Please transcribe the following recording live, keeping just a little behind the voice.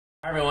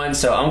Hi everyone,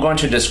 so I'm going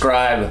to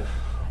describe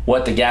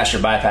what the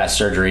gastric bypass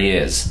surgery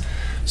is.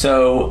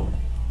 So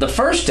the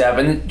first step,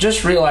 and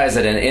just realize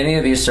that in any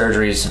of these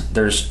surgeries,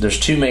 there's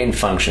two main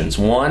functions.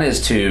 One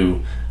is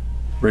to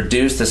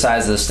reduce the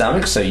size of the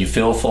stomach so you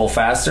feel full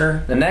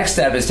faster. The next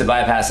step is to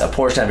bypass a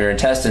portion of your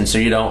intestine so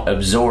you don't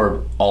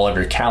absorb all of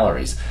your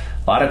calories.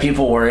 A lot of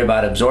people worry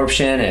about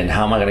absorption and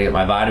how am I going to get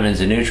my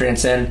vitamins and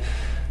nutrients in.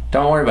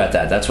 Don't worry about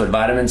that. That's what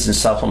vitamins and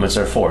supplements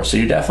are for. So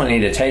you definitely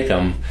need to take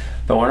them,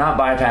 but we're not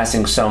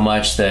bypassing so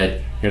much that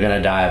you're going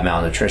to die of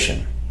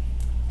malnutrition.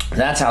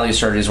 That's how these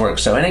surgeries work.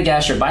 So in a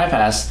gastric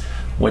bypass,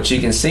 what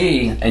you can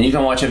see, and you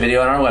can watch a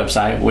video on our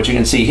website, what you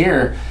can see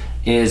here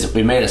is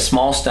we made a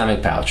small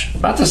stomach pouch,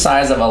 about the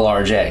size of a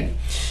large egg.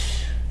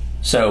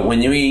 So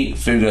when you eat,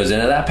 food goes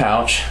into that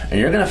pouch, and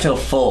you're going to feel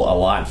full a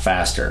lot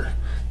faster.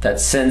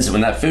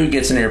 When that food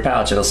gets into your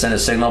pouch, it'll send a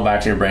signal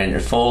back to your brain, you're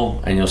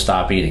full, and you'll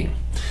stop eating.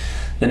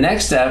 The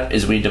next step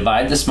is we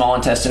divide the small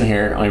intestine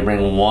here, and we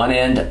bring one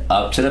end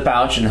up to the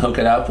pouch and hook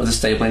it up with a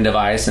stapling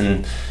device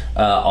and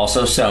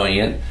also sewing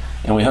it,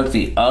 and we hook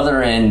the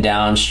other end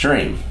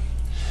downstream.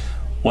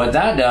 What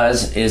that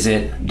does is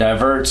it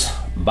diverts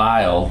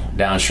bile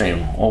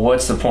downstream. Well,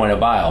 what's the point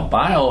of bile?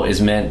 Bile is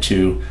meant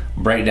to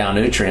break down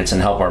nutrients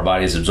and help our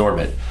bodies absorb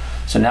it.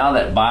 So now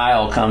that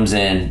bile comes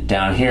in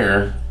down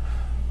here,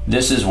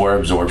 this is where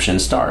absorption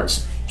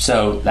starts.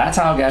 So that's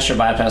how gastric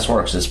bypass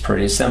works. It's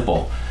pretty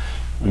simple.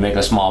 We make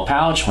a small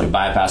pouch, we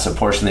bypass a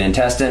portion of the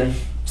intestine.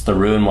 It's the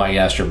Roux-en-Y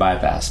gastric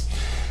bypass.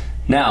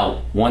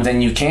 Now, one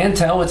thing you can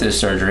tell with this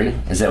surgery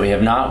is that we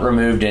have not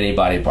removed any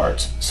body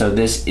parts. So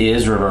this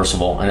is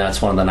reversible, and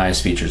that's one of the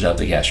nice features of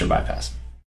the gastric bypass.